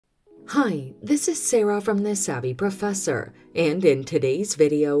Hi, this is Sarah from The Savvy Professor, and in today's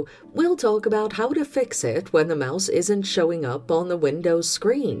video, we'll talk about how to fix it when the mouse isn't showing up on the Windows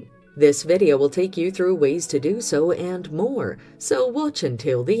screen. This video will take you through ways to do so and more, so watch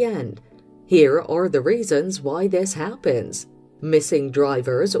until the end. Here are the reasons why this happens. Missing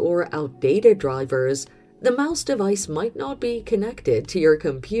drivers or outdated drivers. The mouse device might not be connected to your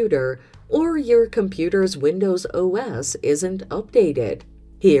computer, or your computer's Windows OS isn't updated.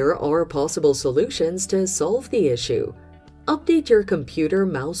 Here are possible solutions to solve the issue. Update your computer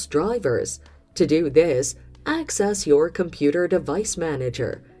mouse drivers. To do this, access your computer device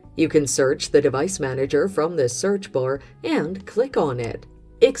manager. You can search the device manager from the search bar and click on it.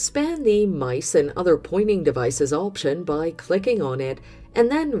 Expand the mice and other pointing devices option by clicking on it,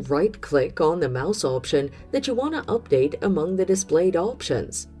 and then right-click on the mouse option that you want to update among the displayed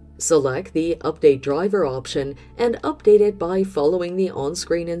options. Select the Update Driver option and update it by following the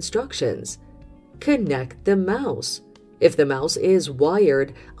on-screen instructions. Connect the mouse. If the mouse is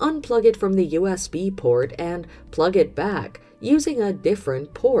wired, unplug it from the USB port and plug it back using a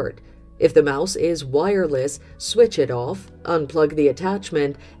different port. If the mouse is wireless, switch it off, unplug the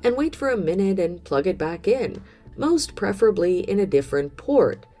attachment, and wait for a minute and plug it back in, most preferably in a different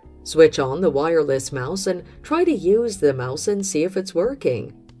port. Switch on the wireless mouse and try to use the mouse and see if it's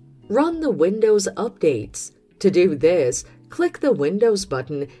working. Run the Windows updates. To do this, click the Windows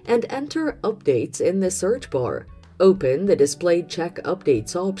button and enter Updates in the search bar. Open the Displayed Check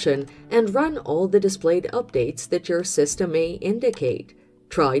Updates option and run all the displayed updates that your system may indicate.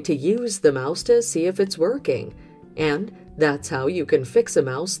 Try to use the mouse to see if it's working. And that's how you can fix a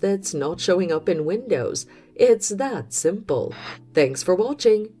mouse that's not showing up in Windows. It's that simple. Thanks for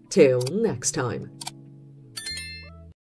watching. Till next time.